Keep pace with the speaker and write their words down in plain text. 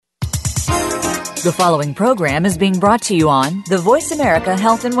The following program is being brought to you on the Voice America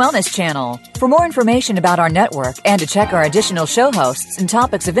Health and Wellness Channel. For more information about our network and to check our additional show hosts and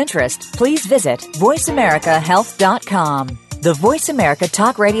topics of interest, please visit voiceamericahealth.com. The Voice America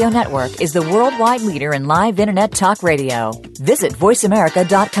Talk Radio Network is the worldwide leader in live Internet talk radio. Visit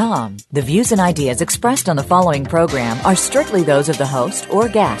voiceamerica.com. The views and ideas expressed on the following program are strictly those of the host or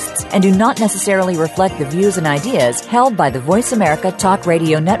guests and do not necessarily reflect the views and ideas held by the Voice America Talk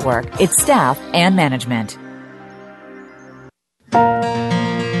Radio Network, its staff, and management.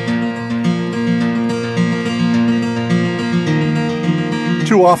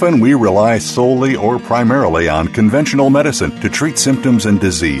 Too often, we rely solely or primarily on conventional medicine to treat symptoms and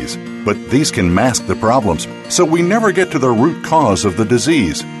disease. But these can mask the problems, so we never get to the root cause of the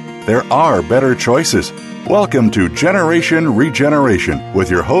disease. There are better choices. Welcome to Generation Regeneration with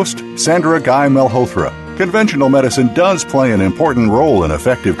your host, Sandra Guy Malhotra. Conventional medicine does play an important role in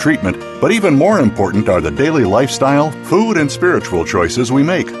effective treatment, but even more important are the daily lifestyle, food, and spiritual choices we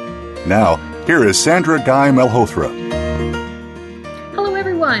make. Now, here is Sandra Guy Malhotra.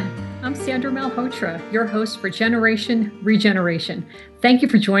 I'm Sandra Malhotra, your host for Generation Regeneration. Thank you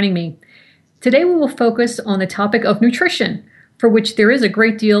for joining me. Today we will focus on the topic of nutrition, for which there is a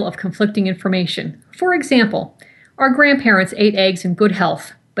great deal of conflicting information. For example, our grandparents ate eggs in good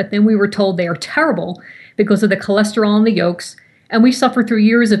health, but then we were told they are terrible because of the cholesterol in the yolks, and we suffered through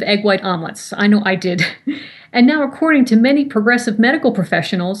years of egg white omelets. I know I did. And now, according to many progressive medical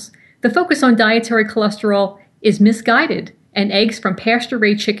professionals, the focus on dietary cholesterol is misguided, and eggs from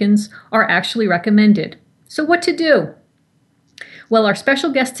pasture-raised chickens are actually recommended. So what to do? Well, our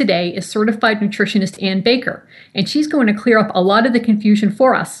special guest today is Certified Nutritionist Anne Baker, and she's going to clear up a lot of the confusion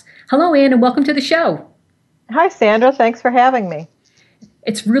for us. Hello, Anne, and welcome to the show. Hi, Sandra. Thanks for having me.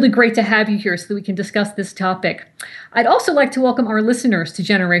 It's really great to have you here so that we can discuss this topic. I'd also like to welcome our listeners to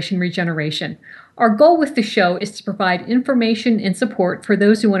Generation Regeneration. Our goal with the show is to provide information and support for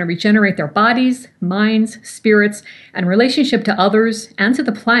those who want to regenerate their bodies, minds, spirits, and relationship to others and to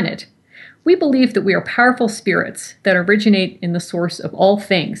the planet. We believe that we are powerful spirits that originate in the source of all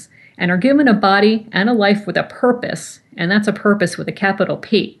things and are given a body and a life with a purpose, and that's a purpose with a capital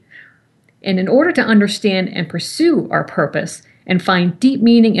P. And in order to understand and pursue our purpose and find deep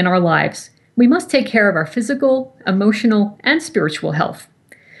meaning in our lives, we must take care of our physical, emotional, and spiritual health.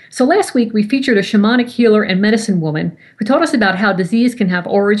 So last week, we featured a shamanic healer and medicine woman who taught us about how disease can have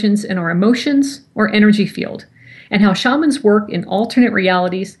origins in our emotions or energy field, and how shamans work in alternate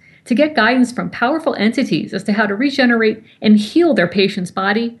realities to get guidance from powerful entities as to how to regenerate and heal their patient's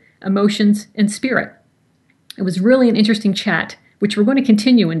body, emotions, and spirit. It was really an interesting chat, which we're going to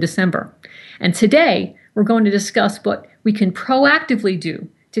continue in December. And today, we're going to discuss what we can proactively do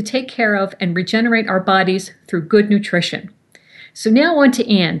to take care of and regenerate our bodies through good nutrition. So now on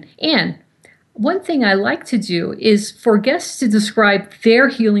to Anne. Anne, one thing I like to do is for guests to describe their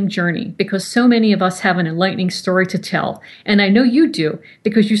healing journey, because so many of us have an enlightening story to tell. And I know you do,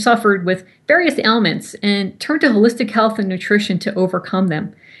 because you suffered with various ailments and turned to holistic health and nutrition to overcome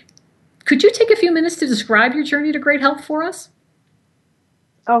them. Could you take a few minutes to describe your journey to great health for us?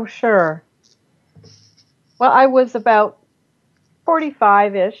 Oh, sure. Well, I was about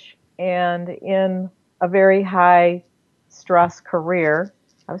 45-ish and in a very high stress career.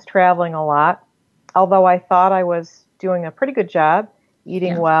 I was traveling a lot, although I thought I was doing a pretty good job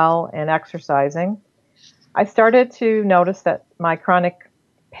eating well and exercising. I started to notice that my chronic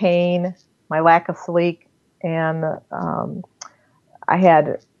pain, my lack of sleep, and I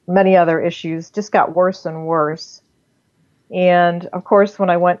had many other issues just got worse and worse. And of course, when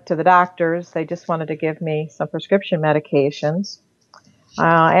I went to the doctors, they just wanted to give me some prescription medications.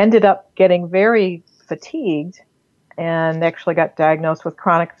 I ended up getting very fatigued and actually got diagnosed with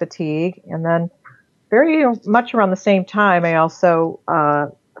chronic fatigue. And then very much around the same time, I also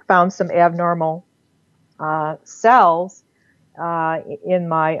found some abnormal cells in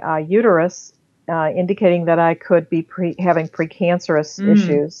my uterus, indicating that I could be having precancerous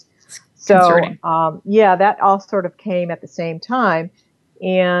issues. So, that all sort of came at the same time.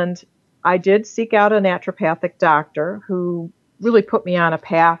 And I did seek out a naturopathic doctor who really put me on a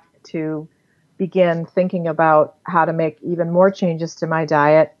path to begin thinking about how to make even more changes to my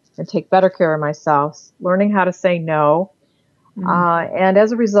diet and take better care of myself, learning how to say no. And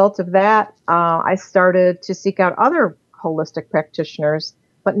as a result of that, I started to seek out other holistic practitioners,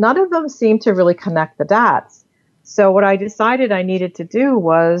 but none of them seemed to really connect the dots. So what I decided I needed to do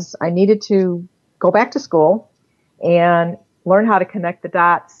was I needed to go back to school and learn how to connect the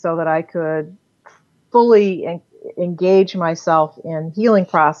dots so that I could fully engage myself in healing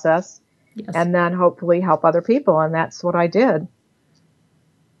process and then hopefully help other people. And that's what I did.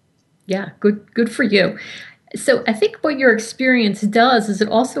 Yeah, good for you. So I think what your experience does is it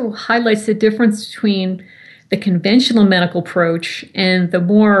also highlights the difference between the conventional medical approach and the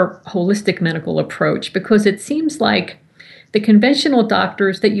more holistic medical approach, because it seems like the conventional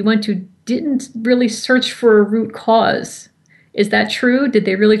doctors that you went to didn't really search for a root cause. Is that true? Did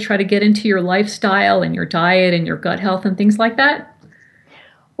they really try to get into your lifestyle and your diet and your gut health and things like that?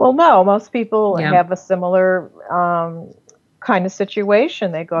 Well, no, most people Yeah. have a similar kind of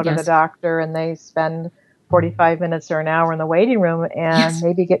situation. They go to the Yes. doctor and they spend 45 minutes or an hour in the waiting room and Yes.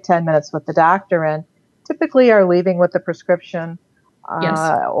 maybe get 10 minutes with the doctor, and typically are leaving with a prescription Yes.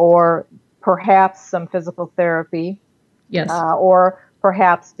 or perhaps some physical therapy Yes. or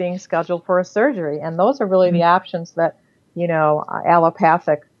perhaps being scheduled for a surgery. And those are really the Mhm. options that,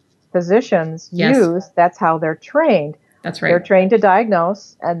 allopathic physicians Yes. use. That's how they're trained. That's They're right. trained to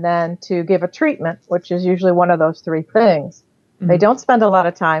diagnose and then to give a treatment, which is usually one of those three things. They Mhm. don't spend a lot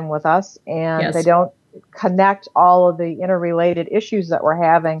of time with us, and they Yes. don't connect all of the interrelated issues that we're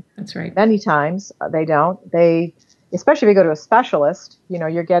having. That's right. Many times they don't. Especially if you go to a specialist,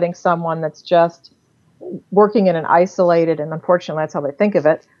 you're getting someone that's just working in an isolated, and unfortunately that's how they think of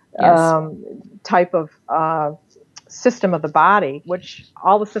it, Yes. type of system of the body, which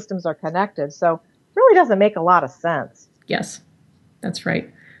all the systems are connected. So it really doesn't make a lot of sense. Yes. That's right.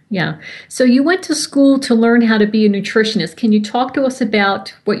 Yeah. So you went to school to learn how to be a nutritionist. Can you talk to us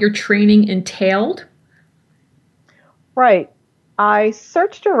about what your training entailed? Right. I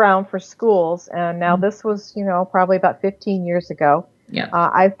searched around for schools, and now Mhm. this was, probably about 15 years ago. Yeah.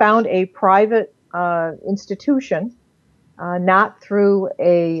 I found a private institution, not through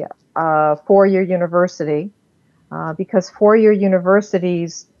a four-year university, because four-year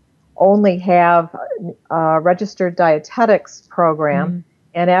universities only have a registered dietetics program. Mhm.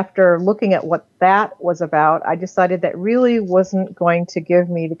 And after looking at what that was about, I decided that really wasn't going to give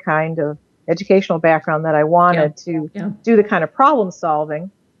me the kind of educational background that I Yeah. wanted to Yeah. do the kind of problem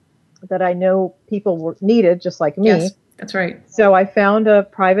solving that I know people needed, just like Yes. me. That's right. So I found a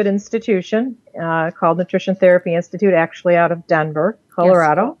private institution called Nutrition Therapy Institute, actually out of Denver, Yes.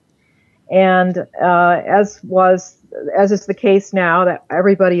 Colorado. And as is the case now, that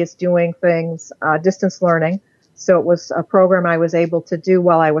everybody is doing things distance learning. So it was a program I was able to do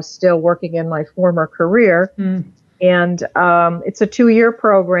while I was still working in my former career. Mm. And it's a 2-year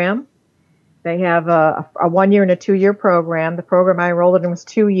program. They have a 1-year and a 2-year program. The program I enrolled in was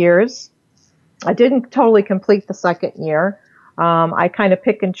 2 years. I didn't totally complete the second year. I kind of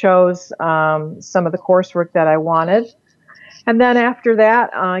pick and chose some of the coursework that I wanted. And then after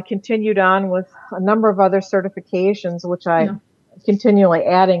that, I continued on with a number of other certifications, which Yeah. I continually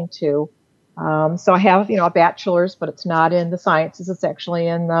adding to. So I have, a bachelor's, but it's not in the sciences. It's actually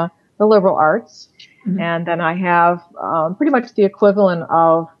in the liberal arts. Mhm. And then I have pretty much the equivalent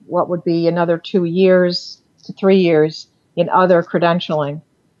of what would be another 2 years to 3 years in other credentialing.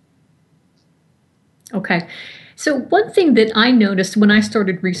 Okay. So one thing that I noticed when I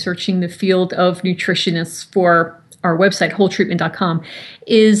started researching the field of nutritionists for our website, wholetreatment.com,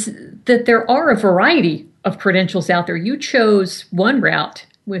 is that there are a variety of credentials out there. You chose one route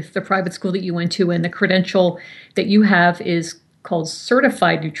with the private school that you went to, and the credential that you have is called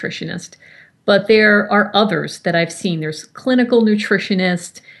Certified Nutritionist. But there are others that I've seen. There's clinical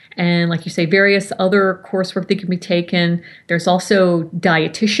nutritionist, and like you say, various other coursework that can be taken. There's also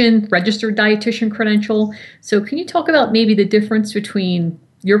dietitian, registered dietitian credential. So can you talk about maybe the difference between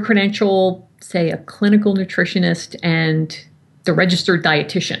your credential, say a clinical nutritionist, and the registered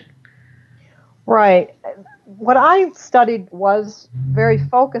dietitian? Right. What I studied was very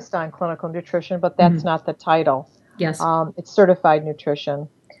focused on clinical nutrition, but that's Mhm. not the title. Yes. It's certified nutrition.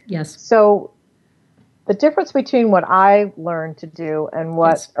 Yes. So the difference between what I learned to do and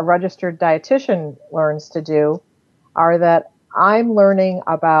what Yes. a registered dietitian learns to do are that I'm learning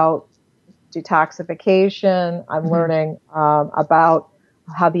about detoxification. I'm Mhm. learning about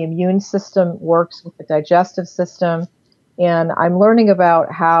how the immune system works with the digestive system. And I'm learning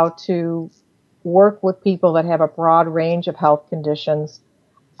about how to work with people that have a broad range of health conditions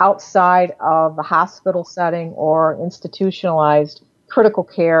outside of the hospital setting or institutionalized critical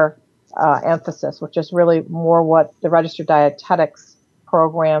care emphasis, which is really more what the registered dietetics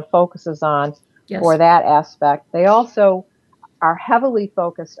program focuses on for Yes. that aspect. They also are heavily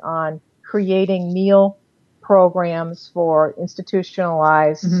focused on creating meal programs for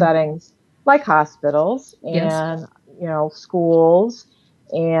institutionalized Mhm. settings like hospitals Yes. and schools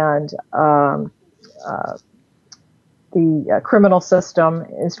and uh, the criminal system,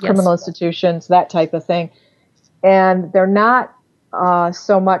 Yes. criminal institutions, that type of thing. And they're not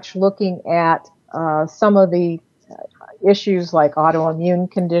so much looking at some of the issues like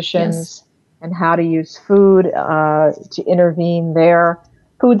autoimmune conditions and how to use food to intervene there.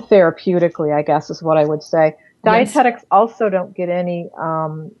 Food therapeutically, I guess, is what I would say. Dietetics also don't get any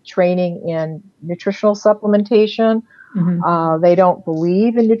training in nutritional supplementation. They don't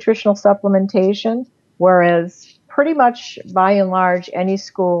believe in nutritional supplementation, whereas pretty much by and large, any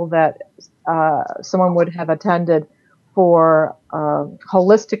school that someone would have attended for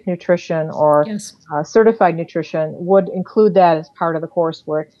holistic nutrition or certified nutrition would include that as part of the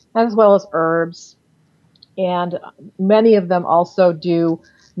coursework, as well as herbs. And many of them also do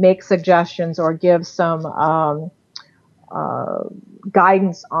make suggestions or give some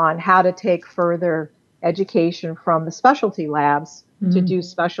guidance on how to take further education from the specialty labs to do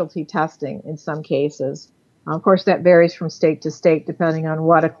specialty testing in some cases. Of course, that varies from state to state depending on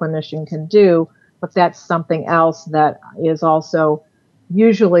what a clinician can do, but that's something else that is also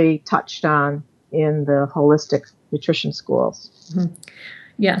usually touched on in the holistic nutrition schools.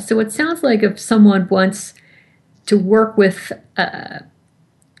 Yeah, so it sounds like if someone wants to work with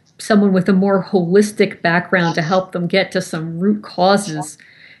someone with a more holistic background to help them get to some root causes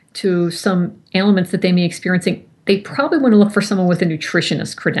to some ailments that they may be experiencing, they probably want to look for someone with a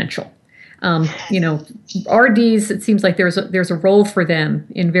nutritionist credential. RDs, it seems like there's a role for them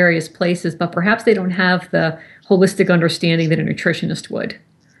in various places, but perhaps they don't have the holistic understanding that a nutritionist would.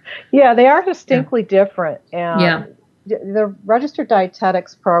 Yeah, they are distinctly different. And the registered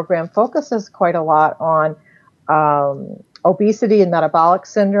dietetics program focuses quite a lot on obesity and metabolic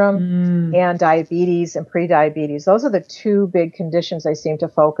syndrome and diabetes and prediabetes. Those are the two big conditions they seem to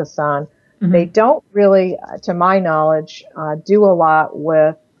focus on. They don't really, to my knowledge, do a lot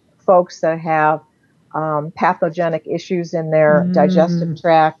with folks that have pathogenic issues in their digestive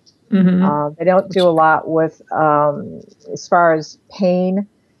tract. They don't do a lot with, as far as pain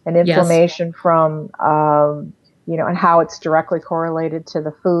and inflammation from, and how it's directly correlated to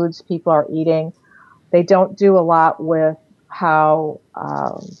the foods people are eating. They don't do a lot with how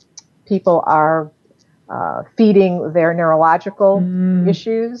people are feeding their neurological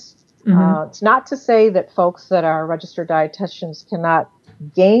issues. It's not to say that folks that are registered dietitians cannot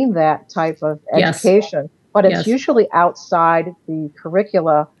gain that type of education, but it's usually outside the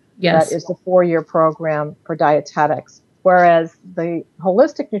curricula that is the 4-year program for dietetics. Whereas the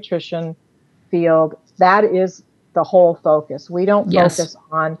holistic nutrition field, that is the whole focus. We don't focus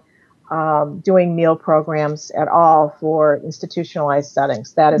on doing meal programs at all for institutionalized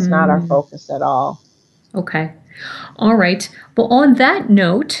settings. That is not our focus at all. Okay. All right. Well, on that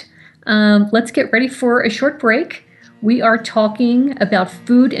note, let's get ready for a short break. We are talking about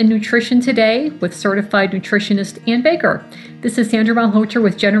food and nutrition today with Certified Nutritionist Anne Baker. This is Sandra Malhotra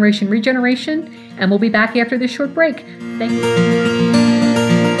with Generation Regeneration, and we'll be back after this short break. Thank you.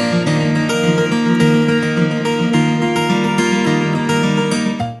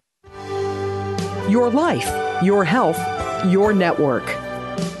 Your life, your health, your network.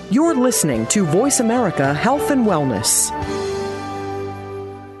 You're listening to Voice America Health and Wellness.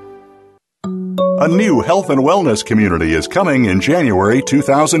 A new health and wellness community is coming in January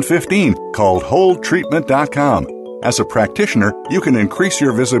 2015 called WholeTreatment.com. As a practitioner, you can increase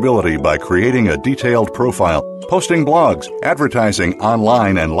your visibility by creating a detailed profile, posting blogs, advertising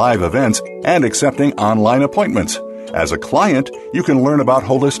online and live events, and accepting online appointments. As a client, you can learn about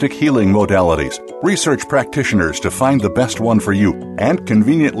holistic healing modalities, research practitioners to find the best one for you, and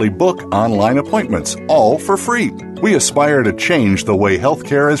conveniently book online appointments, all for free. We aspire to change the way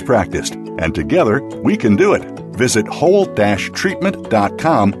healthcare is practiced, and together we can do it. Visit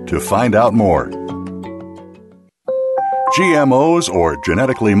whole-treatment.com to find out more. GMOs, or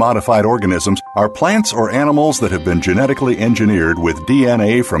genetically modified organisms, are plants or animals that have been genetically engineered with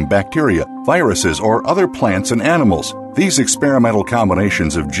DNA from bacteria, viruses, or other plants and animals. These experimental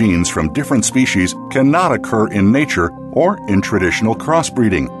combinations of genes from different species cannot occur in nature or in traditional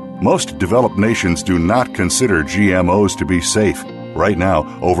crossbreeding. Most developed nations do not consider GMOs to be safe. Right now,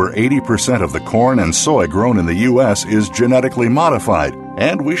 over 80% of the corn and soy grown in the U.S. is genetically modified,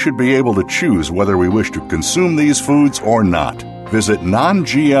 and we should be able to choose whether we wish to consume these foods or not. Visit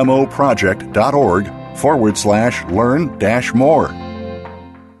nongmoproject.org/learn-more.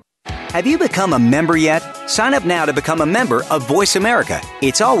 Have you become a member yet? Sign up now to become a member of Voice America.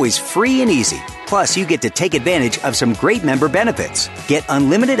 It's always free and easy. Plus, you get to take advantage of some great member benefits. Get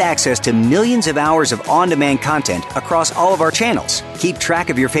unlimited access to millions of hours of on-demand content across all of our channels. Keep track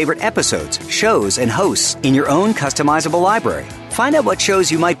of your favorite episodes, shows, and hosts in your own customizable library. Find out what shows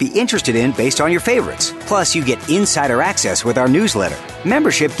you might be interested in based on your favorites. Plus, you get insider access with our newsletter.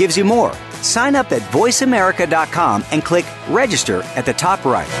 Membership gives you more. Sign up at voiceamerica.com and click Register at the top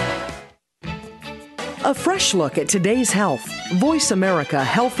right. A fresh look at today's health. Voice America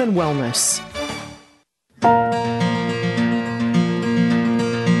Health and Wellness.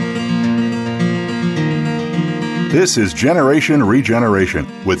 This is Generation Regeneration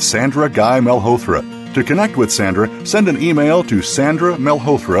with Sandra Guy Malhotra. To connect with Sandra, send an email to Sandra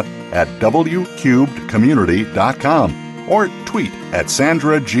Malhotra at wcubedcommunity.com or tweet at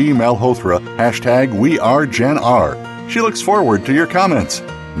Sandra G. Malhotra, #WeAreGenR. She looks forward to your comments.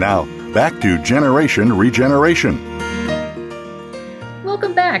 Now, back to Generation Regeneration.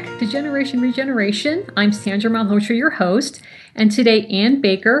 Welcome back to Generation Regeneration. I'm Sandra Malhotra, your host, and today Anne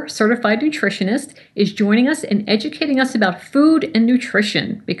Baker, Certified Nutritionist, is joining us and educating us about food and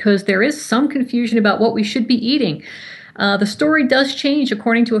nutrition because there is some confusion about what we should be eating. The story does change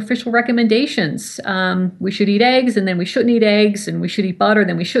according to official recommendations. We should eat eggs, and then we shouldn't eat eggs, and we should eat butter,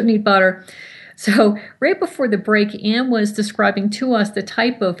 then we shouldn't eat butter. So right before the break, Anne was describing to us the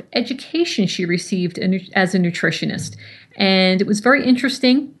type of education she received as a nutritionist. And it was very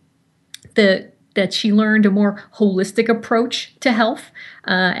interesting that she learned a more holistic approach to health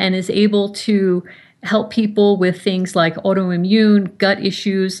and is able to help people with things like autoimmune, gut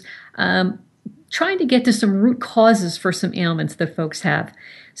issues, trying to get to some root causes for some ailments that folks have.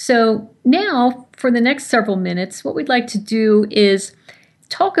 So now, for the next several minutes, what we'd like to do is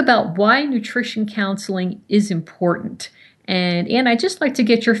talk about why nutrition counseling is important. And Anne, I'd just like to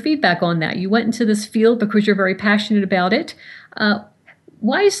get your feedback on that. You went into this field because you're very passionate about it.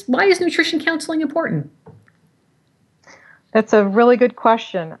 Why is nutrition counseling important? That's a really good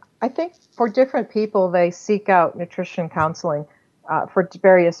question. I think for different people, they seek out nutrition counseling for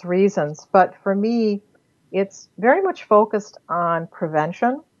various reasons. But for me, it's very much focused on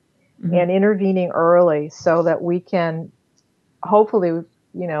prevention and intervening early so that we can hopefully,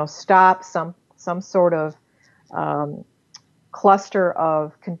 stop some sort of cluster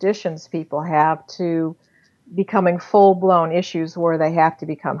of conditions people have to becoming full-blown issues where they have to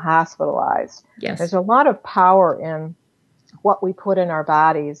become hospitalized. Yes. There's a lot of power in what we put in our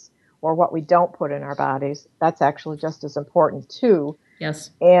bodies or what we don't put in our bodies. That's actually just as important too. Yes.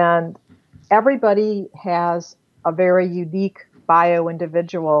 And everybody has a very unique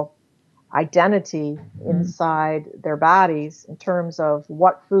bio-individual identity inside their bodies in terms of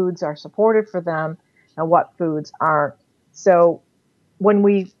what foods are supported for them and what foods aren't. So when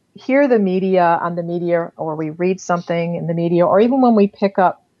we hear the media on the media, or we read something in the media, or even when we pick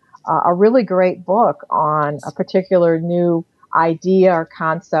up a really great book on a particular new idea or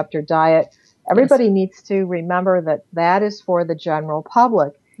concept or diet, everybody needs to remember that that is for the general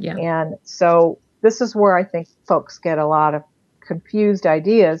public. Yeah. And so this is where I think folks get a lot of confused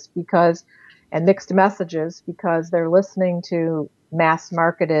ideas and mixed messages because they're listening to mass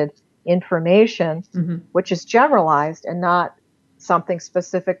marketed information, which is generalized and not something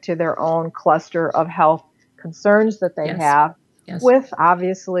specific to their own cluster of health concerns that they have, with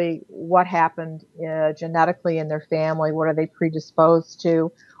obviously what happened genetically in their family, what are they predisposed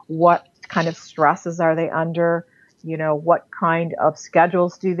to, what kind of stresses are they under, what kind of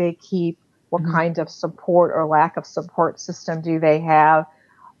schedules do they keep, what kind of support or lack of support system do they have.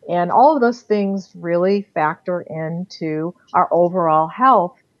 And all of those things really factor into our overall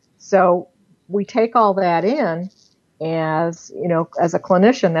health. So we take all that in as a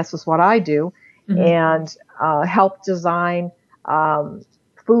clinician, this is what I do, and help design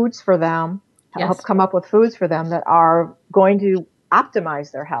foods for them, help come up with foods for them that are going to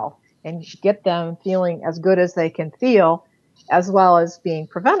optimize their health and get them feeling as good as they can feel, as well as being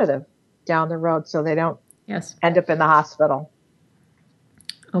preventative down the road so they don't end up in the hospital.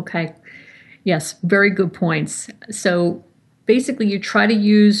 Okay. Yes, very good points. So basically, you try to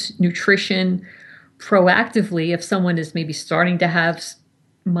use nutrition proactively. If someone is maybe starting to have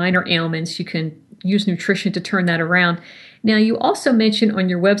minor ailments, you can use nutrition to turn that around. Now, you also mentioned on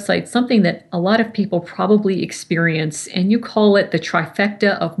your website something that a lot of people probably experience, and you call it the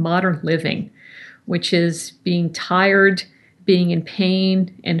Trifecta of Modern Living, which is being tired, being in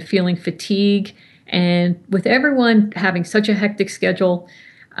pain, and feeling fatigue. And with everyone having such a hectic schedule,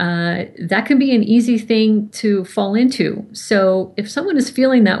 that can be an easy thing to fall into. So if someone is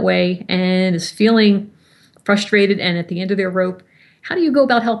feeling that way and is feeling frustrated and at the end of their rope, how do you go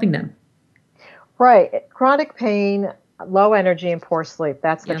about helping them? Right. Chronic pain, low energy, and poor sleep.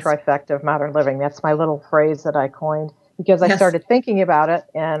 That's the trifecta of modern living. That's my little phrase that I coined because I started thinking about it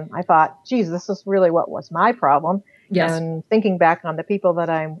and I thought, geez, this is really what was my problem. And thinking back on the people that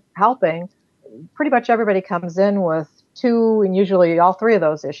I'm helping, pretty much everybody comes in with two and usually all three of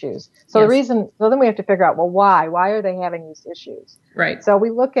those issues. So then we have to figure out, well, why are they having these issues? Right. So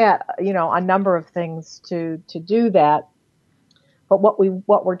we look at, a number of things to do that. But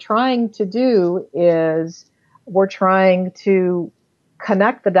what we're trying to do is we're trying to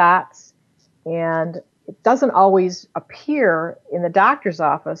connect the dots, and it doesn't always appear in the doctor's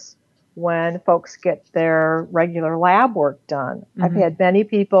office when folks get their regular lab work done. I've had many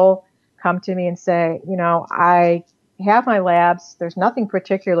people come to me and say, I have my labs. There's nothing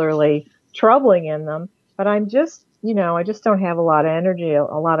particularly troubling in them, but I'm just, I just don't have a lot of energy, a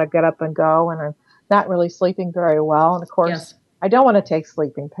lot of get up and go, and I'm not really sleeping very well. And of course, Yes. I don't want to take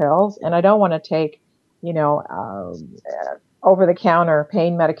sleeping pills, and I don't want to take, over-the-counter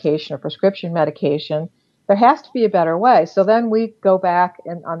pain medication or prescription medication. There has to be a better way. So then we go back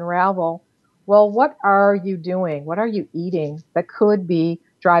and unravel, well, what are you doing? What are you eating that could be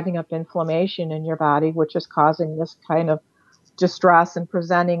driving up inflammation in your body, which is causing this kind of distress and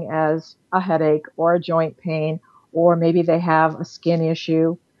presenting as a headache or a joint pain, or maybe they have a skin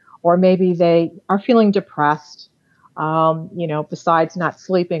issue, or maybe they are feeling depressed, besides not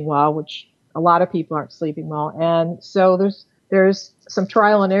sleeping well, which a lot of people aren't sleeping well. And so there's some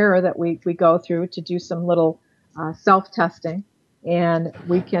trial and error that we go through to do some little self-testing, and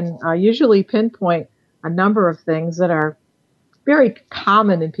we can usually pinpoint a number of things that are very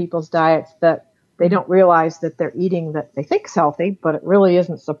common in people's diets that they don't realize that they're eating that they think is healthy, but it really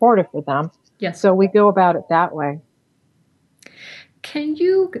isn't supportive for them. Yes. So we go about it that way. Can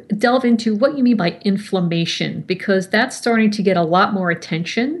you delve into what you mean by inflammation? Because that's starting to get a lot more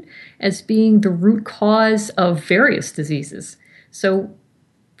attention as being the root cause of various diseases. So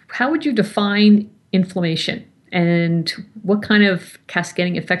how would you define inflammation, and what kind of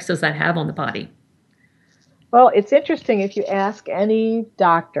cascading effects does that have on the body? Well, it's interesting if you ask any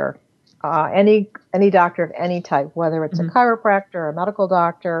doctor, any doctor of any type, whether it's a chiropractor, a medical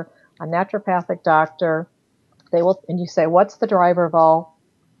doctor, a naturopathic doctor, and you say, what's the driver of all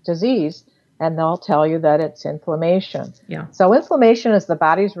disease? And they'll tell you that it's inflammation. Yeah. So inflammation is the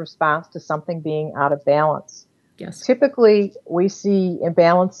body's response to something being out of balance. Yes. Typically, we see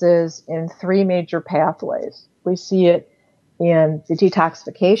imbalances in three major pathways. We see it in the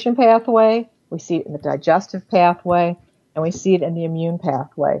detoxification pathway, we see it in the digestive pathway, and we see it in the immune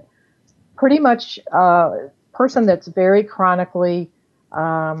pathway. Pretty much a person that's very chronically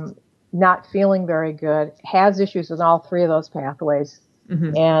not feeling very good has issues in all three of those pathways.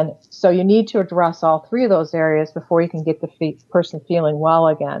 And so you need to address all three of those areas before you can get the person feeling well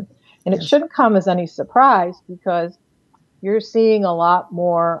again. And it shouldn't come as any surprise, because you're seeing a lot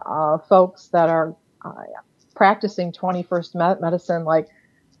more folks that are practicing 21st medicine, like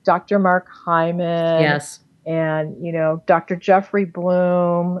Dr. Mark Hyman. Yes. And, Dr. Jeffrey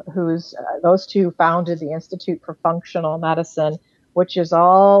Bloom, who's those two founded the Institute for Functional Medicine, which is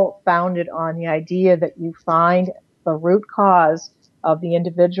all founded on the idea that you find the root cause of the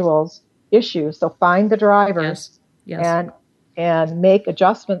individual's issues. So find the drivers. Yes. And make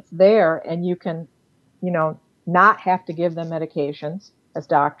adjustments there, and you can, not have to give them medications as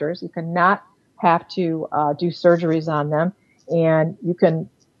doctors. You can not have to do surgeries on them, and you can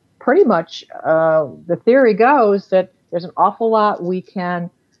pretty much, the theory goes that there's an awful lot we can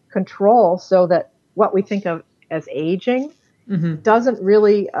control, so that what we think of as aging doesn't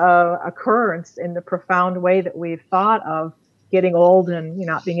really occur in the profound way that we've thought of getting old and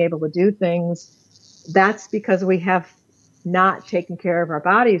not being able to do things. That's because we have not taken care of our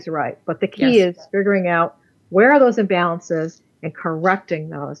bodies right. But the key is figuring out where are those imbalances and correcting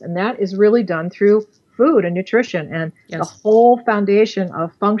those. And that is really done through food and nutrition. And the whole foundation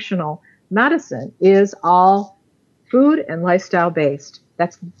of functional medicine is all food and lifestyle based.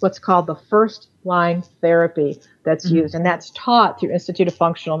 That's what's called the first line therapy that's used. And that's taught through Institute of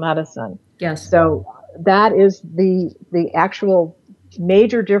Functional Medicine. Yes. So that is the actual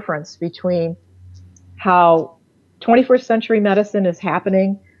major difference between how 21st century medicine is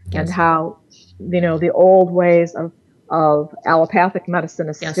happening and how, the old ways of allopathic medicine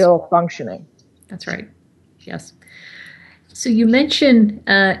is still functioning. That's right. Yes. So you mentioned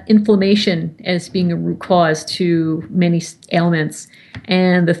inflammation as being a root cause to many ailments,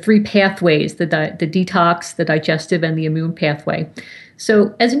 and the three pathways, the detox, the digestive, and the immune pathway.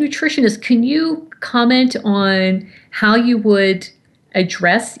 So as a nutritionist, can you comment on how you would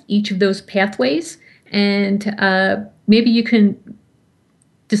address each of those pathways? And maybe you can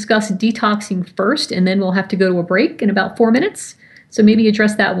discuss detoxing first, and then we'll have to go to a break in about 4 minutes. So maybe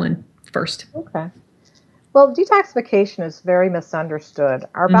address that one first. Okay. Well, detoxification is very misunderstood.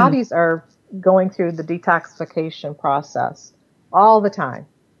 Our bodies are going through the detoxification process all the time.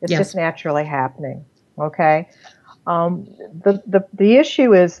 It's just naturally happening. Okay. The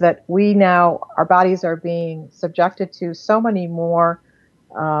issue is that our bodies are being subjected to so many more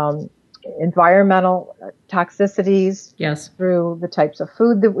environmental toxicities through the types of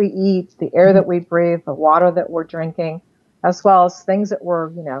food that we eat, the air that we breathe, the water that we're drinking, as well as things that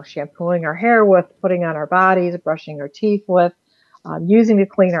we're, shampooing our hair with, putting on our bodies, brushing our teeth with, using to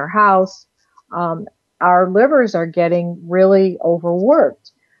clean our house. Our livers are getting really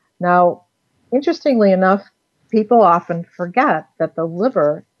overworked. Now, interestingly enough, people often forget that the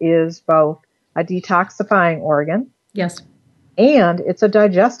liver is both a detoxifying organ. Yes. And it's a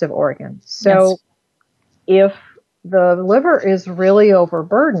digestive organ. So if the liver is really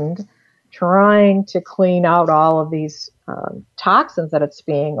overburdened trying to clean out all of these toxins that it's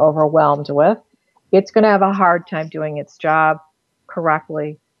being overwhelmed with, it's going to have a hard time doing its job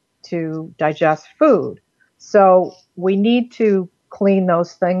correctly to digest food. So we need to clean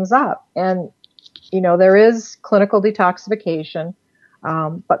those things up. And, there is clinical detoxification.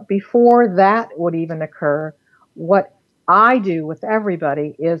 But before that would even occur, what I do with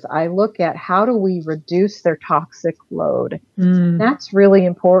everybody is I look at how do we reduce their toxic load. That's really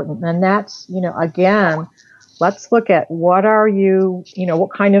important. And that's, again, let's look at what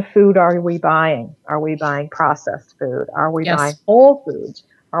kind of food are we buying? Are we buying processed food? Are we buying whole foods?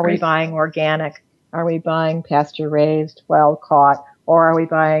 Are we buying organic? Are we buying pasture raised, well caught? Or are we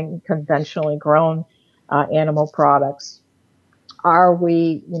buying conventionally grown animal products? Are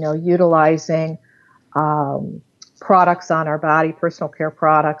we, utilizing products on our body, personal care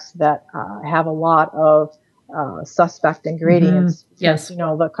products that have a lot of suspect ingredients? Yes.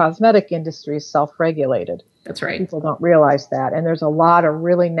 The cosmetic industry is self-regulated. That's right. People don't realize that. And there's a lot of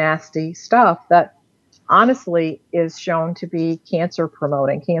really nasty stuff that honestly is shown to be cancer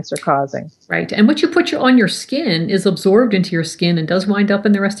promoting, cancer causing. Right. And what you put on your skin is absorbed into your skin and does wind up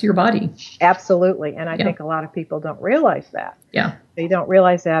in the rest of your body. Absolutely. And I think a lot of people don't realize that. Yeah. They don't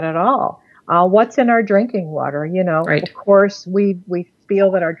realize that at all. What's in our drinking water? Of course, we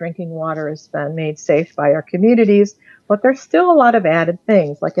feel that our drinking water has been made safe by our communities, but there's still a lot of added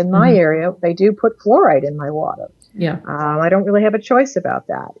things. Like in my area, they do put fluoride in my water. Yeah. I don't really have a choice about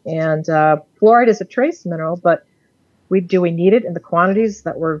that. And fluoride is a trace mineral, but do we need it in the quantities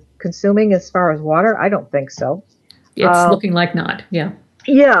that we're consuming as far as water? I don't think so. It's looking like not. Yeah.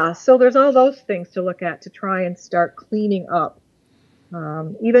 Yeah. So there's all those things to look at to try and start cleaning up.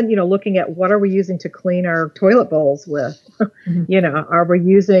 Even, looking at what are we using to clean our toilet bowls with? Are we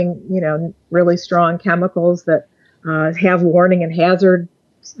using, really strong chemicals that have warning and hazard,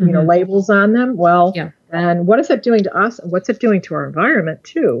 labels on them? Well, and what is it doing to us? And what's it doing to our environment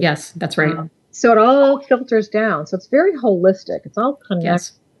too? Yes, that's right. So it all filters down. So it's very holistic. It's all connected.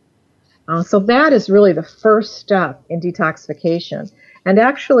 Yes. So that is really the first step in detoxification. And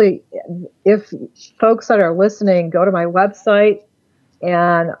actually, if folks that are listening go to my website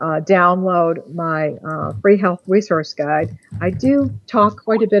and download my free health resource guide, I do talk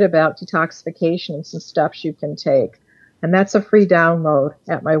quite a bit about detoxification and some steps you can take. And that's a free download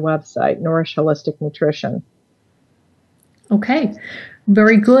at my website, Nourish Holistic Nutrition. Okay,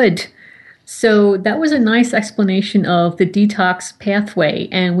 very good. So that was a nice explanation of the detox pathway,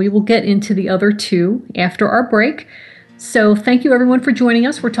 and we will get into the other two after our break. So thank you everyone for joining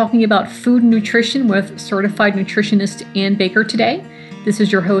us. We're talking about food and nutrition with Certified Nutritionist Anne Baker today. This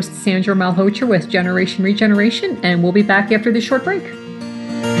is your host, Sandra Malhotra with Generation Regeneration, and we'll be back after this short break.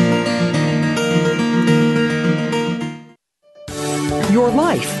 Your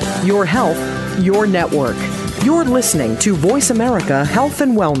life, your health, your network. You're listening to Voice America Health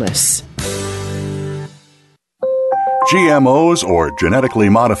and Wellness. GMOs, or genetically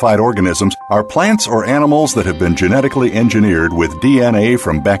modified organisms, are plants or animals that have been genetically engineered with DNA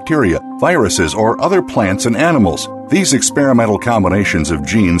from bacteria, viruses, or other plants and animals. These experimental combinations of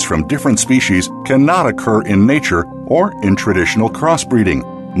genes from different species cannot occur in nature or in traditional crossbreeding.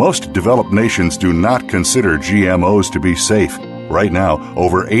 Most developed nations do not consider GMOs to be safe. Right now,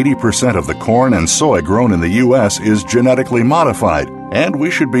 over 80% of the corn and soy grown in the U.S. is genetically modified, and we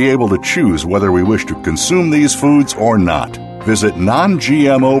should be able to choose whether we wish to consume these foods or not. Visit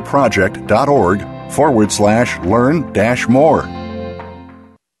nongmoproject.org/learn-more.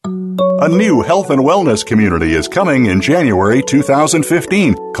 A new health and wellness community is coming in January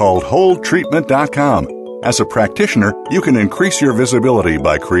 2015 called WholeTreatment.com. As a practitioner, you can increase your visibility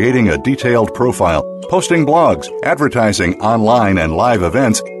by creating a detailed profile, posting blogs, advertising online and live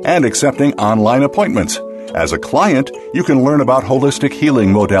events, and accepting online appointments. As a client, you can learn about holistic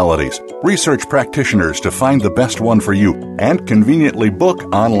healing modalities, research practitioners to find the best one for you, and conveniently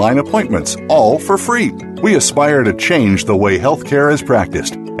book online appointments, all for free. We aspire to change the way healthcare is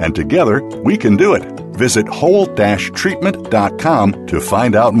practiced, and together we can do it. Visit whole-treatment.com to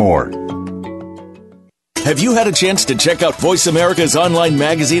find out more. Have you had a chance to check out Voice America's online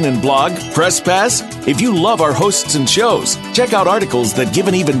magazine and blog, Press Pass? If you love our hosts and shows, check out articles that give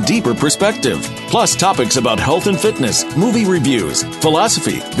an even deeper perspective. Plus topics about health and fitness, movie reviews,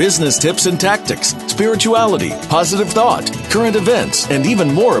 philosophy, business tips and tactics, spirituality, positive thought, current events, and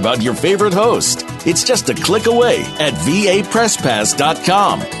even more about your favorite host. It's just a click away at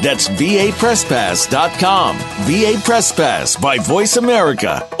vapresspass.com. That's vapresspass.com. VA Press Pass by Voice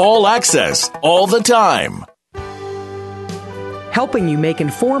America. All access, all the time. Helping you make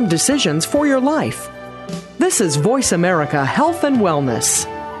informed decisions for your life. This is Voice America Health and Wellness.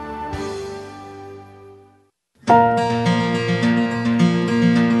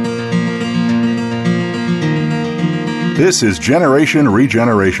 This is Generation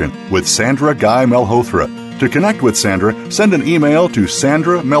Regeneration with Sandra Guy Malhotra. To connect with Sandra, send an email to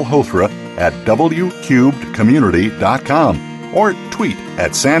Sandra Malhotra at wcubedcommunity.com or tweet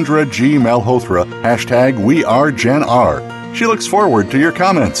at Sandra G. Malhotra, #WeAreGenR. She looks forward to your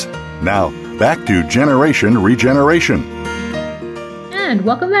comments. Now, back to Generation Regeneration. And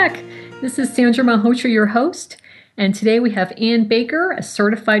welcome back. This is Sandra Malhotra, your host. And today we have Anne Baker, a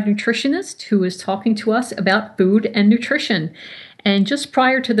certified nutritionist, who is talking to us about food and nutrition. And just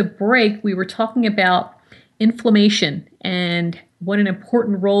prior to the break, we were talking about inflammation and what an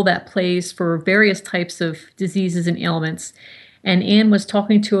important role that plays for various types of diseases and ailments. And Anne was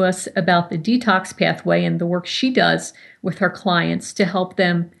talking to us about the detox pathway and the work she does with her clients to help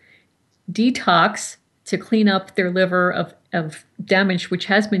them detox, to clean up their liver of damage which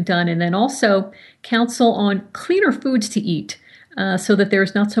has been done, and then also counsel on cleaner foods to eat so that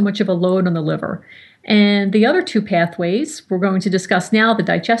there's not so much of a load on the liver. And the other two pathways we're going to discuss now, the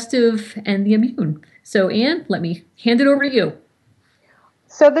digestive and the immune. So Anne, let me hand it over to you.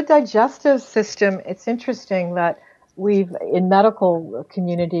 So the digestive system, it's interesting that in medical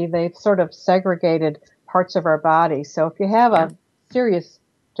community, they've sort of segregated parts of our body. So if you have a serious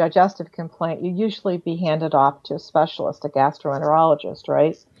digestive complaint, you usually be handed off to a specialist, a gastroenterologist,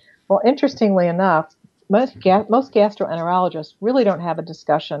 right? Well, interestingly enough, most gastroenterologists really don't have a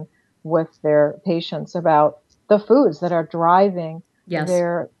discussion with their patients about the foods that are driving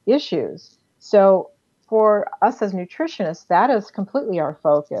their issues. So for us as nutritionists, that is completely our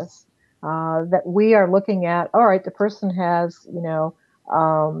focus. That we are looking at, all right, the person has,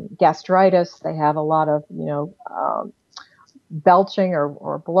 gastritis, they have a lot of, belching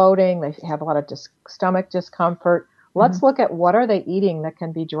or bloating, they have a lot of stomach discomfort. Let's look at what are they eating that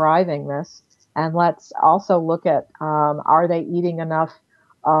can be driving this. And let's also look at, are they eating enough,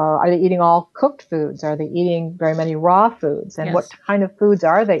 are they eating all cooked foods? Are they eating very many raw foods? And what kind of foods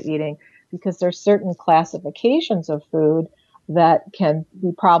are they eating? Because there's certain classifications of food that can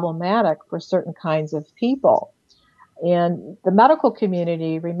be problematic for certain kinds of people. And the medical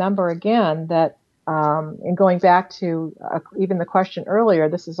community, remember again that, and going back to even the question earlier,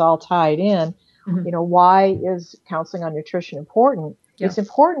 this is all tied in, why is counseling on nutrition important? It's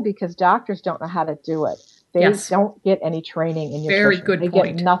important because doctors don't know how to do it. They don't get any training in nutrition. Very good they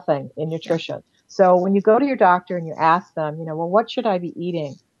point. get nothing in nutrition. So when you go to your doctor and you ask them, well, what should I be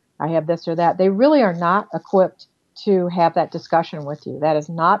eating? I have this or that. They really are not equipped to have that discussion with you. That is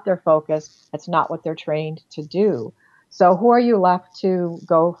not their focus. That's not what they're trained to do. So who are you left to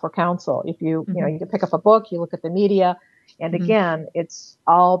go for counsel? If you can pick up a book, you look at the media, and again, it's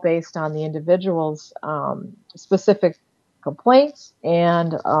all based on the individual's specific complaints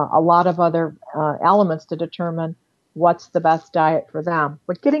and a lot of other elements to determine what's the best diet for them.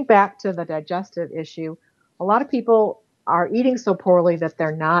 But getting back to the digestive issue, a lot of people are eating so poorly that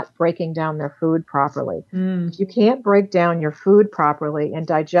they're not breaking down their food properly. If you can't break down your food properly and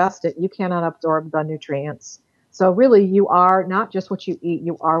digest it, you cannot absorb the nutrients. So really, you are not just what you eat,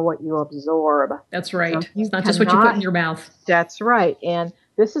 you are what you absorb. That's right. So it's not just what you put in your mouth. That's right. And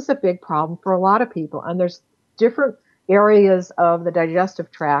this is a big problem for a lot of people. And there's different areas of the digestive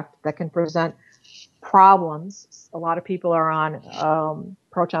tract that can present problems. A lot of people are on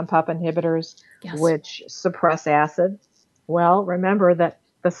proton pump inhibitors, which suppress acid. Well, remember that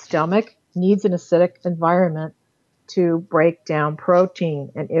the stomach needs an acidic environment to break down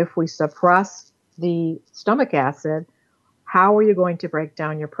protein. And if we suppress the stomach acid, how are you going to break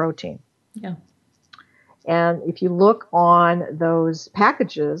down your protein? Yeah. And if you look on those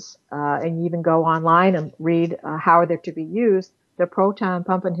packages and you even go online and read how they're to be used, the proton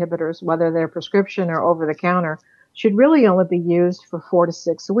pump inhibitors, whether they're prescription or over the counter, should really only be used for 4 to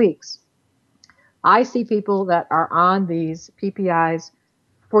 6 weeks. I see people that are on these PPIs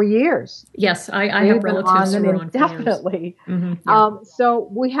for years. Yes, I have relatives who are on indefinitely. So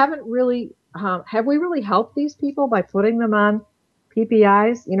we haven't really, have we really helped these people by putting them on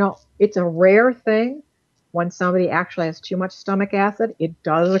PPIs? It's a rare thing, when somebody actually has too much stomach acid, it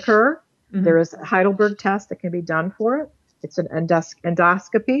does occur. Mm-hmm. There is a Heidelberg test that can be done for it. It's an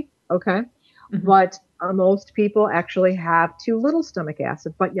endoscopy, okay? Mm-hmm. But most people actually have too little stomach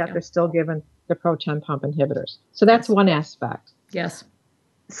acid, but yet they're still given the proton pump inhibitors. So that's one aspect. Yes.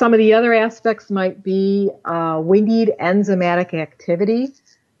 Some of the other aspects might be we need enzymatic activity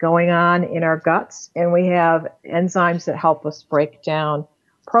going on in our guts, and we have enzymes that help us break down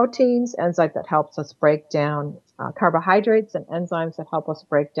proteins, enzymes that helps us break down carbohydrates, and enzymes that help us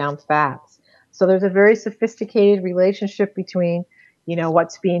break down fats. So there's a very sophisticated relationship between,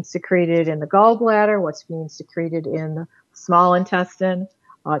 what's being secreted in the gallbladder, what's being secreted in the small intestine,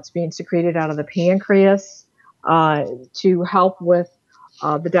 it's being secreted out of the pancreas to help with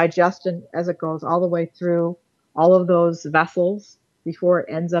the digestion as it goes all the way through all of those vessels before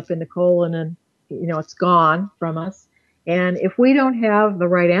it ends up in the colon and, it's gone from us. And if we don't have the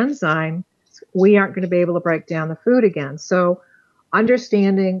right enzyme, we aren't going to be able to break down the food again. So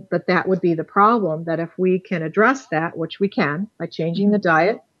understanding that would be the problem, that if we can address that, which we can by changing the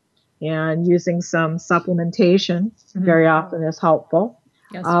diet and using some supplementation, very often is helpful,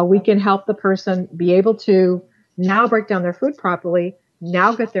 we can help the person be able to now break down their food properly,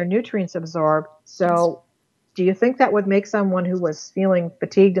 now get their nutrients absorbed. So do you think that would make someone who was feeling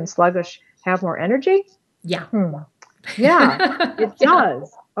fatigued and sluggish have more energy? Yeah. Yeah, it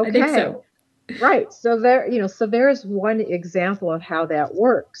does. Okay. I think so. Right. So there's one example of how that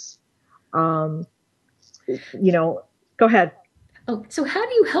works. Go ahead. Oh, so how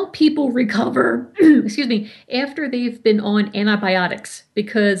do you help people recover, after they've been on antibiotics?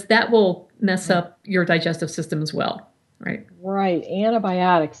 Because that will mess up your digestive system as well, right? Right.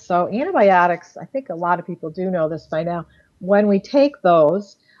 Antibiotics. So antibiotics, I think a lot of people do know this by now. When we take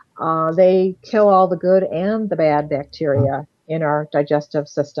those, they kill all the good and the bad bacteria in our digestive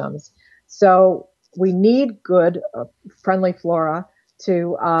systems. So we need good, friendly flora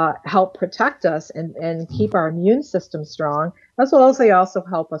to help protect us and keep our immune system strong, as well as they also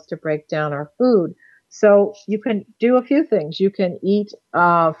help us to break down our food. So you can do a few things. You can eat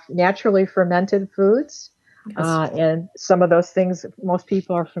naturally fermented foods. And some of those things, most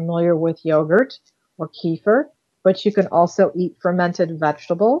people are familiar with yogurt or kefir, but you can also eat fermented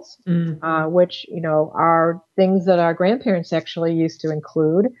vegetables, which, are things that our grandparents actually used to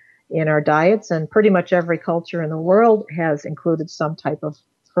include in our diets. And pretty much every culture in the world has included some type of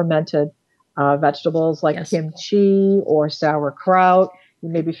fermented vegetables like kimchi or sauerkraut. You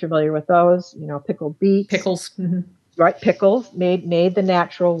may be familiar with those, pickled beets. Pickles. Mm-hmm. Right, pickles made the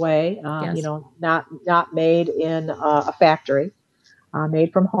natural way, not made in a factory,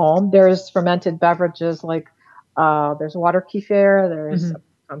 made from home. There's fermented beverages like there's water kefir, there's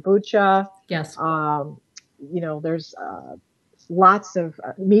kombucha. Yes. There's lots of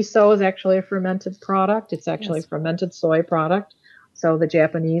miso is actually a fermented product. It's actually a fermented soy product. So the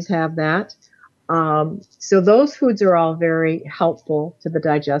Japanese have that. So those foods are all very helpful to the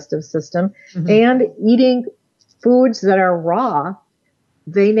digestive system, and eating foods that are raw,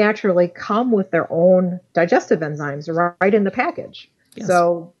 they naturally come with their own digestive enzymes right in the package. Yes.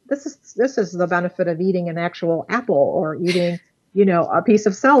 So this is the benefit of eating an actual apple or eating, a piece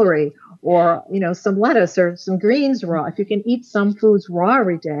of celery or, some lettuce or some greens raw. If you can eat some foods raw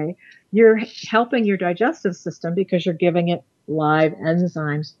every day, you're helping your digestive system because you're giving it live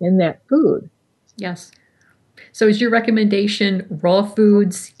enzymes in that food. Yes. So is your recommendation raw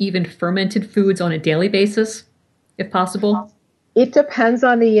foods, even fermented foods on a daily basis, if possible? It depends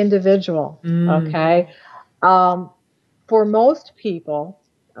on the individual. Okay. For most people,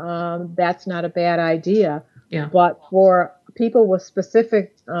 that's not a bad idea. Yeah. But for people with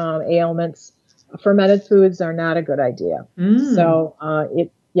specific ailments, fermented foods are not a good idea. So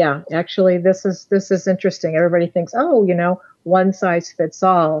actually this is interesting. Everybody thinks, one size fits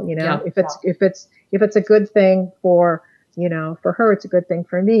all. If it's a good thing for her, it's a good thing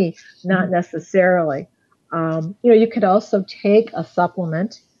for me. Not necessarily. You could also take a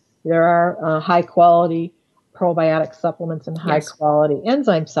supplement. There are high quality probiotic supplements and high quality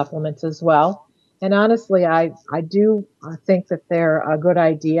enzyme supplements as well. And honestly, I do think that they're a good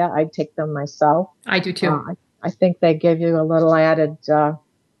idea. I'd take them myself. I do too. I think they give you a little added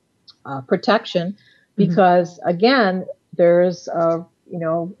protection because again, there's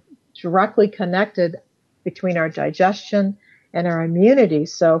directly connected between our digestion and our immunity.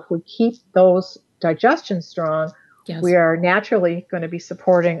 So if we keep those digestion strong, we are naturally going to be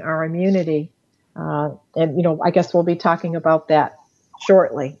supporting our immunity. I guess we'll be talking about that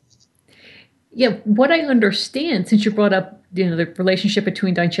shortly. Yeah, what I understand, since you brought up the relationship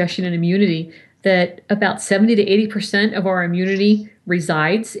between digestion and immunity, that about 70 to 80% of our immunity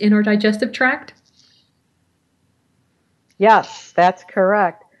resides in our digestive tract. Yes, that's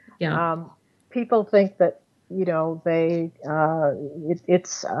correct. Yeah. People think that,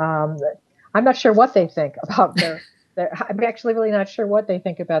 I'm not sure what they think about I'm actually really not sure what they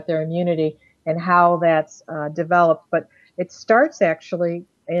think about their immunity and how that's developed. But it starts actually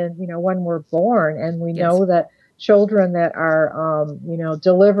when we're born, and we know that children that are,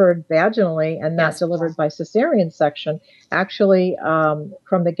 delivered vaginally and not delivered by cesarean section actually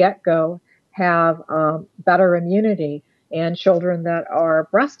from the get-go have better immunity. And children that are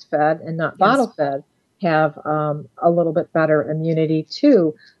breastfed and not bottle fed have a little bit better immunity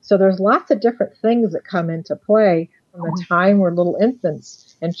too. So there's lots of different things that come into play from the time we're little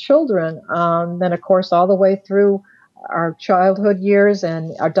infants and children, then of course all the way through our childhood years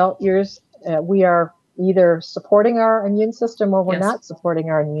and adult years. We are either supporting our immune system or we're not supporting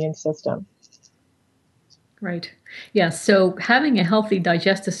our immune system. Right. Yeah. So having a healthy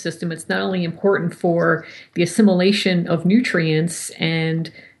digestive system, it's not only important for the assimilation of nutrients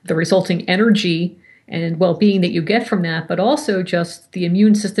and the resulting energy and well-being that you get from that, but also just the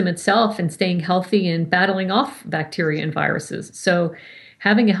immune system itself and staying healthy and battling off bacteria and viruses. So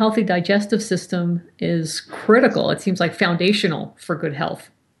having a healthy digestive system is critical. It seems like foundational for good health.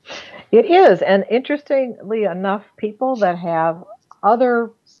 It is. And interestingly enough, people that have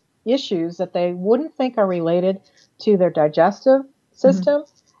other issues that they wouldn't think are related to their digestive system.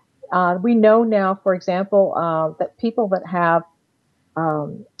 We know now, for example, that people that have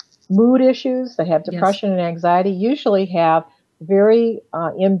mood issues, that have depression and anxiety, usually have very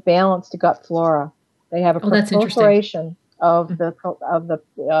imbalanced gut flora. They have a proliferation of the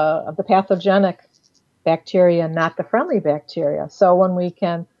pathogenic bacteria, not the friendly bacteria. So when we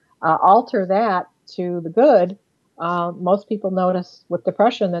can alter that to the good, most people notice with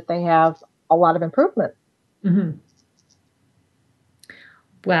depression that they have a lot of improvement. Mm-hmm.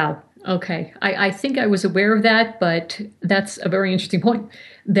 Wow. Okay. I think I was aware of that, but that's a very interesting point,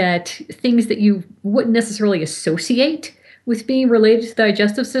 that things that you wouldn't necessarily associate with being related to the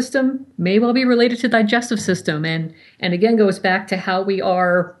digestive system may well be related to the digestive system. And again, goes back to how we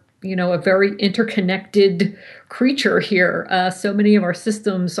are, a very interconnected creature here. So many of our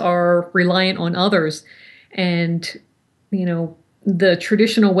systems are reliant on others. And, the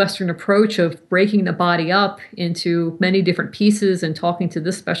traditional Western approach of breaking the body up into many different pieces and talking to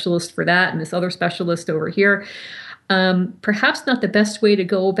this specialist for that and this other specialist over here, perhaps not the best way to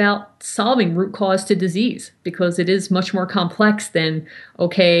go about solving root cause to disease, because it is much more complex than,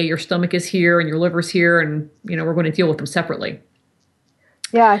 okay, your stomach is here and your liver's here and, we're going to deal with them separately.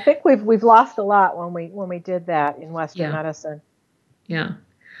 Yeah, I think we've lost a lot when we did that in Western medicine. Yeah.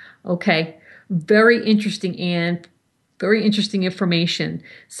 Okay. Very interesting, Anne. Very interesting information.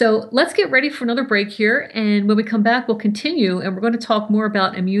 So let's get ready for another break here. And when we come back, we'll continue and we're going to talk more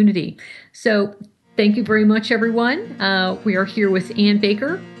about immunity. So thank you very much, everyone. We are here with Anne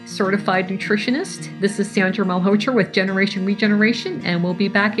Baker, Certified Nutritionist. This is Sandra Malhotra with Generation Regeneration, and we'll be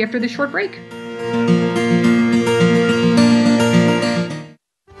back after this short break.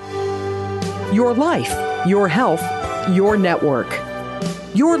 Your life, your health, your network.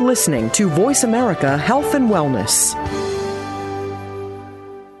 You're listening to Voice America Health and Wellness.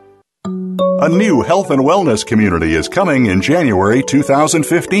 A new health and wellness community is coming in January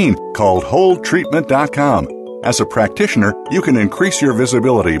 2015 called HoldTreatment.com. As a practitioner, you can increase your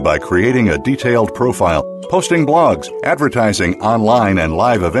visibility by creating a detailed profile, posting blogs, advertising online and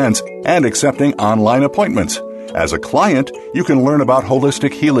live events, and accepting online appointments. As a client, you can learn about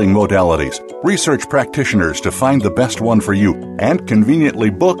holistic healing modalities, research practitioners to find the best one for you, and conveniently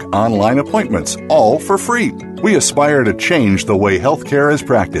book online appointments, all for free. We aspire to change the way healthcare is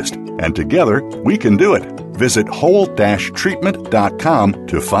practiced, and together we can do it. Visit whole-treatment.com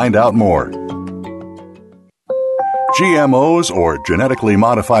to find out more. GMOs, or genetically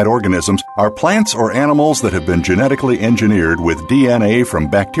modified organisms, are plants or animals that have been genetically engineered with DNA from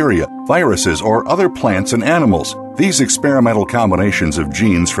bacteria, viruses, or other plants and animals. These experimental combinations of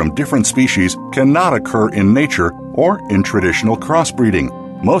genes from different species cannot occur in nature or in traditional crossbreeding.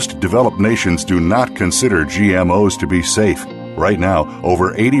 Most developed nations do not consider GMOs to be safe. Right now,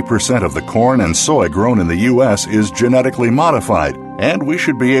 over 80% of the corn and soy grown in the U.S. is genetically modified, and we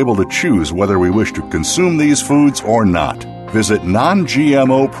should be able to choose whether we wish to consume these foods or not. Visit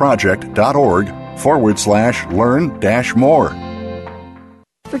nongmoproject.org/learn-more.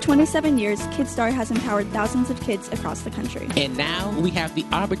 For 27 years, KidStar has empowered thousands of kids across the country. And now we have the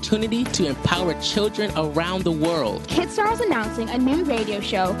opportunity to empower children around the world. KidStar is announcing a new radio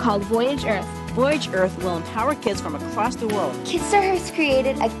show called Voyage Earth. Voyage Earth will empower kids from across the world. KidStar has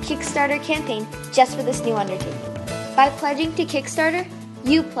created a Kickstarter campaign just for this new undertaking. By pledging to Kickstarter,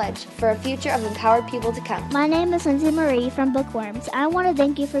 You pledge for a future of empowered people to come. My name is Lindsay Marie from Bookworms. I want to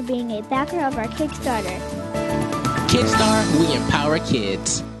thank you for being a backer of our Kickstarter. Kickstarter, we empower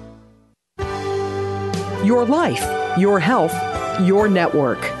kids. Your life, your health, your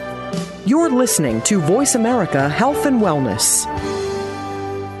network. You're listening to Voice America Health and Wellness.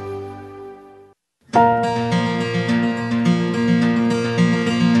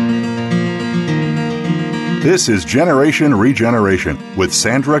 This is Generation Regeneration with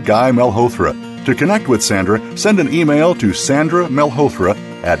Sandra Guy Malhotra. To connect with Sandra, send an email to Sandra Malhotra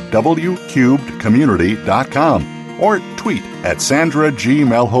at wcubedcommunity.com or tweet at Sandra G.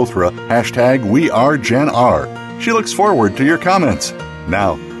 Malhotra, #WeAreGenR. She looks forward to your comments.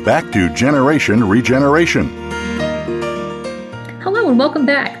 Now, back to Generation Regeneration. Hello and welcome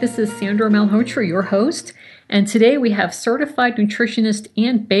back. This is Sandra Malhotra, your host. And today we have Certified Nutritionist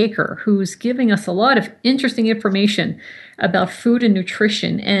Anne Baker, who's giving us a lot of interesting information about food and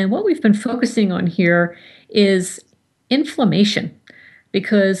nutrition. And what we've been focusing on here is inflammation,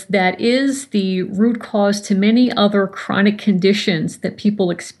 because that is the root cause to many other chronic conditions that people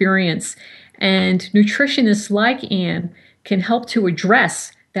experience. And nutritionists like Anne can help to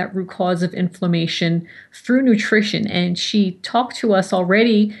address that root cause of inflammation through nutrition. And she talked to us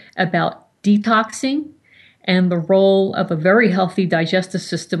already about detoxing and the role of a very healthy digestive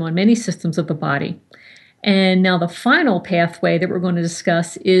system on many systems of the body. And now the final pathway that we're going to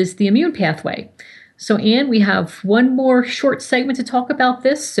discuss is the immune pathway. So Anne, we have one more short segment to talk about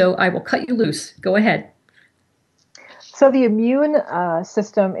this, so I will cut you loose. Go ahead. So the immune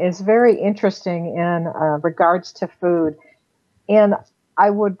system is very interesting in regards to food. And I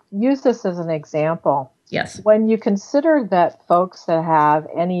would use this as an example. Yes. When you consider that folks that have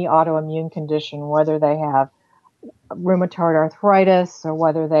any autoimmune condition, whether they have rheumatoid arthritis or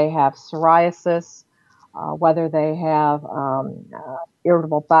whether they have psoriasis, whether they have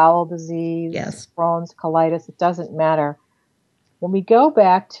irritable bowel disease, yes, Crohn's, colitis, it doesn't matter. When we go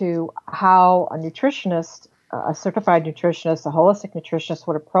back to how a nutritionist, a certified nutritionist, a holistic nutritionist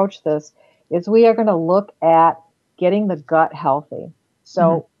would approach this, is we are going to look at getting the gut healthy.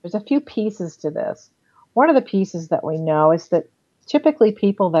 So there's a few pieces to this. One of the pieces that we know is that typically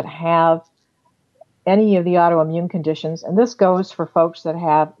people that have any of the autoimmune conditions, and this goes for folks that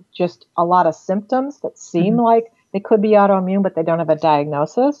have just a lot of symptoms that seem like they could be autoimmune, but they don't have a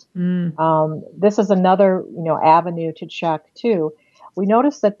diagnosis. This is another, avenue to check too. We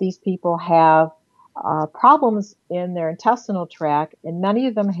notice that these people have problems in their intestinal tract, and many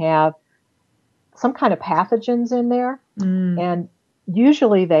of them have some kind of pathogens in there, and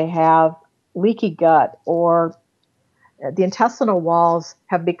usually they have leaky gut, or the intestinal walls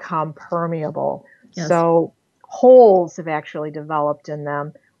have become permeable. Yes. So holes have actually developed in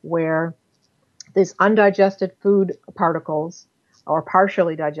them where these undigested food particles or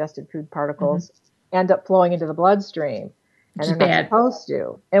partially digested food particles end up flowing into the bloodstream. And they're not supposed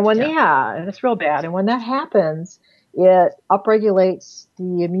to. And when and it's real bad. And when that happens, it upregulates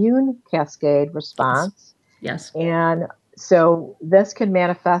the immune cascade response. Yes. And so this can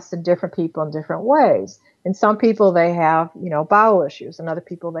manifest in different people in different ways. In some people, they have, bowel issues. In other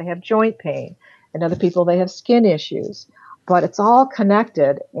people, they have joint pain. In other people, they have skin issues. But it's all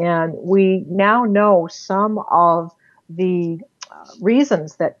connected. And we now know some of the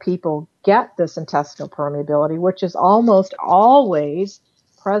reasons that people get this intestinal permeability, which is almost always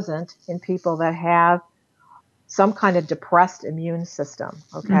present in people that have some kind of depressed immune system.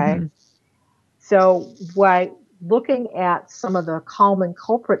 Okay. So by looking at some of the common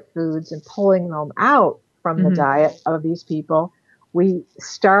culprit foods and pulling them out from the diet of these people, we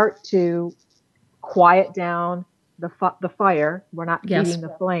start to quiet down the fire. We're not feeding the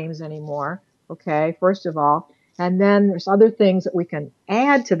flames anymore. Okay. First of all. And then there's other things that we can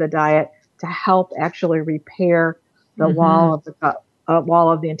add to the diet to help actually repair the wall of the gut, wall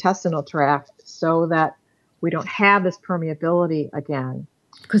of the intestinal tract, so that we don't have this permeability again.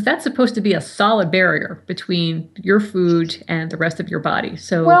 Because that's supposed to be a solid barrier between your food and the rest of your body.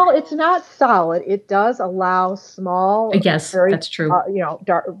 So, well, it's not solid. It does allow small, very, that's true.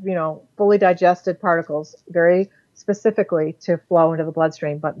 Fully digested particles, very specifically, to flow into the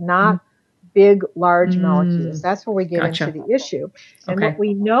bloodstream, but not big, large molecules. That's where we get into the issue. And what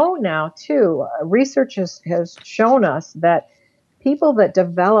we know now, too, research has shown us that people that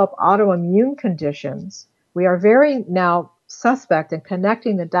develop autoimmune conditions, we are very now suspect in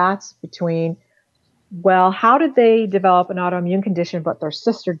connecting the dots between, well, how did they develop an autoimmune condition, but their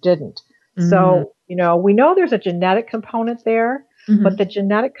sister didn't? So, we know there's a genetic component there, but the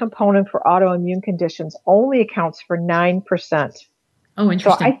genetic component for autoimmune conditions only accounts for 9%. Oh,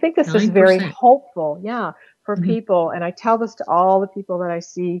 interesting. So I think this 9%. Is very hopeful. Yeah. for people, and I tell this to all the people that I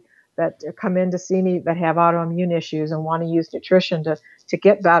see that come in to see me that have autoimmune issues and want to use nutrition to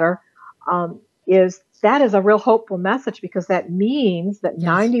get better, is a real hopeful message, because that means that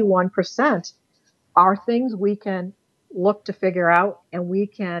 91% are things we can look to figure out and we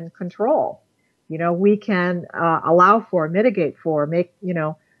can control. We can allow for, mitigate for, make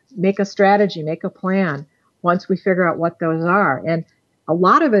a strategy, make a plan once we figure out what those are. And a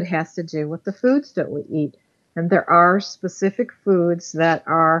lot of it has to do with the foods that we eat. And there are specific foods that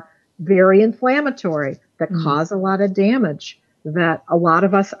are very inflammatory, that cause a lot of damage, that a lot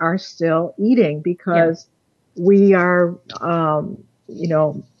of us are still eating because we are,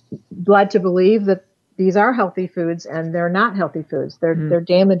 led to believe that these are healthy foods, and they're not healthy foods. They're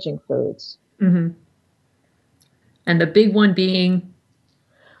damaging foods. Mm-hmm. And the big one being?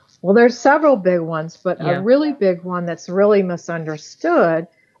 Well, there's several big ones, but a really big one that's really misunderstood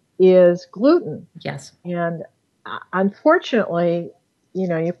is gluten. Yes. And unfortunately,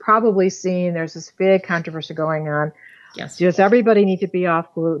 you've probably seen there's this big controversy going on. Yes. Does everybody need to be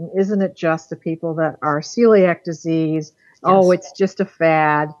off gluten? Isn't it just the people that are celiac disease? Oh, it's just a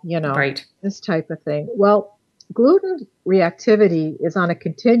fad, Right. This type of thing. Well, gluten reactivity is on a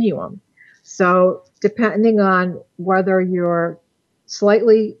continuum. So depending on whether you're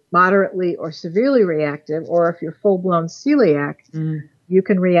slightly, moderately, or severely reactive, or if you're full-blown celiac, you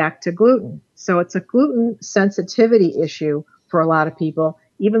can react to gluten. So it's a gluten sensitivity issue for a lot of people,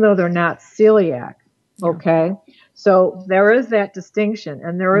 even though they're not celiac. Okay. So there is that distinction,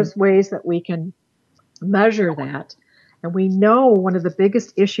 and there is ways that we can measure that. And we know one of the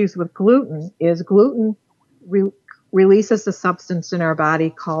biggest issues with gluten is gluten releases a substance in our body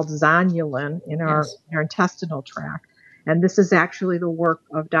called zonulin in our intestinal tract. And this is actually the work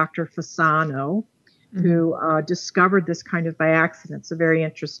of Dr. Fasano, who discovered this kind of by accident. It's a very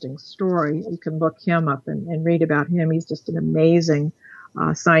interesting story. You can look him up and read about him. He's just an amazing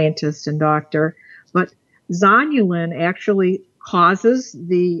scientist and doctor. But zonulin actually causes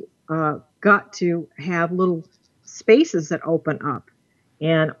the gut to have little spaces that open up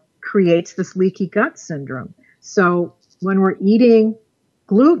and creates this leaky gut syndrome. So when we're eating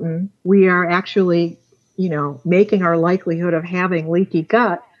gluten, we are actually, making our likelihood of having leaky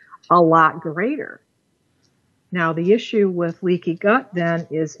gut a lot greater. Now, the issue with leaky gut then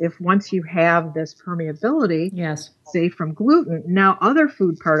is if once you have this permeability, say from gluten, now other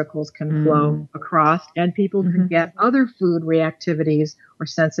food particles can flow across, and people can get other food reactivities or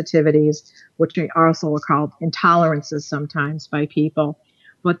sensitivities, which are also called intolerances sometimes by people.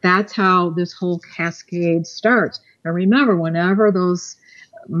 But that's how this whole cascade starts. And remember, whenever those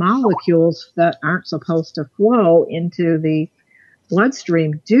molecules that aren't supposed to flow into the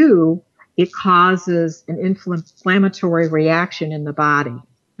bloodstream do, it causes an inflammatory reaction in the body,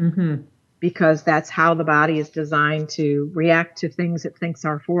 because that's how the body is designed to react to things it thinks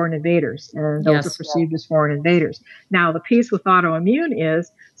are foreign invaders, and those are perceived as foreign invaders. Now, the piece with autoimmune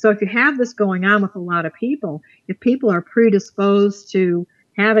is, so if you have this going on with a lot of people, if people are predisposed to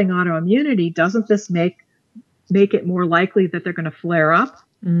having autoimmunity, doesn't this make it more likely that they're going to flare up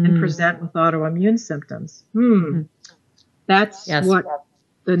and present with autoimmune symptoms? That's what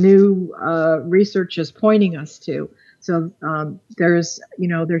the new research is pointing us to. So there's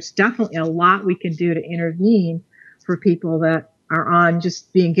definitely a lot we can do to intervene for people that are on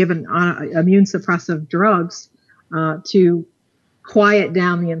just being given immune suppressive drugs to quiet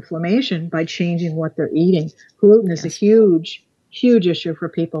down the inflammation by changing what they're eating. Gluten is a huge, huge issue for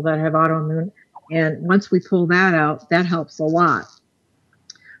people that have autoimmune. And once we pull that out, that helps a lot.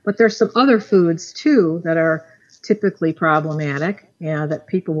 But there's some other foods too that are typically problematic, that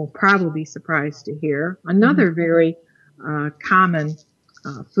people will probably be surprised to hear. Another very common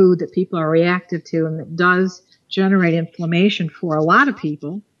food that people are reactive to and that does generate inflammation for a lot of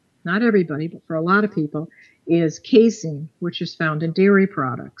people, not everybody, but for a lot of people, is casein, which is found in dairy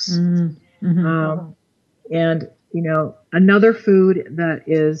products. And, another food that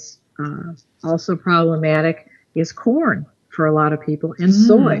is also problematic is corn for a lot of people, and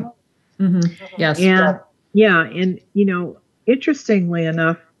soy. Yes. And, interestingly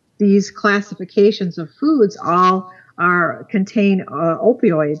enough, these classifications of foods all contain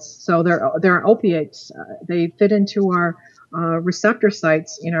opioids. So they're opiates. They fit into our receptor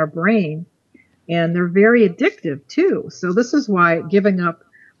sites in our brain, and they're very addictive too. So this is why giving up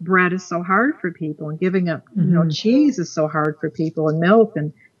bread is so hard for people, and giving up cheese is so hard for people, and milk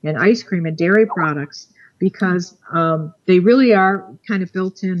and ice cream and dairy products, because they really are kind of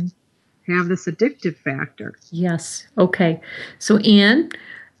built in, have this addictive factor. Yes. Okay. So Anne,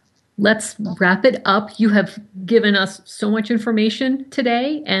 let's wrap it up. You have given us so much information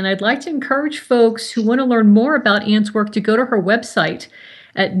today, and I'd like to encourage folks who want to learn more about Anne's work to go to her website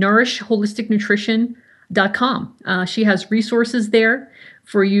at nourishholisticnutrition.com. She has resources there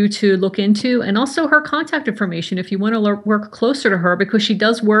for you to look into, and also her contact information if you want to work closer to her, because she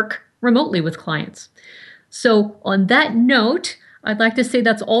does work remotely with clients. So on that note, I'd like to say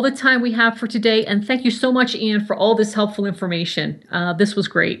that's all the time we have for today. And thank you so much, Anne, for all this helpful information. This was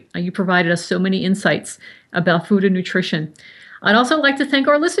great. You provided us so many insights about food and nutrition. I'd also like to thank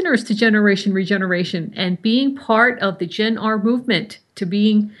our listeners to Generation Regeneration and being part of the Gen R movement to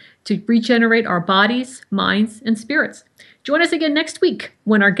regenerate our bodies, minds, and spirits. Join us again next week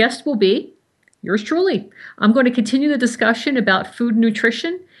when our guest will be yours truly. I'm going to continue the discussion about food and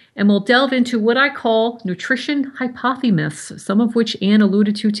nutrition, and we'll delve into what I call nutrition hypothemyths, some of which Anne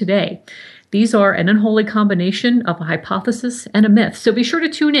alluded to today. These are an unholy combination of a hypothesis and a myth, so be sure to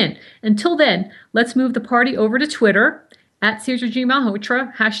tune in. Until then, let's move the party over to Twitter, at Sirji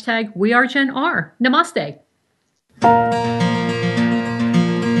Malhotra, hashtag WeAreGenR. Namaste.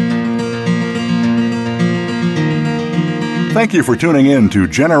 Thank you for tuning in to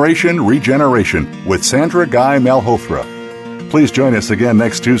Generation Regeneration with Sandra Guy Malhotra. Please join us again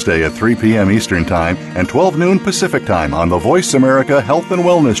next Tuesday at 3 p.m. Eastern Time and 12 noon Pacific Time on the Voice America Health and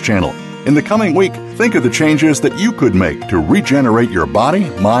Wellness Channel. In the coming week, think of the changes that you could make to regenerate your body,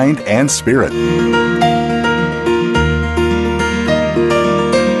 mind, and spirit.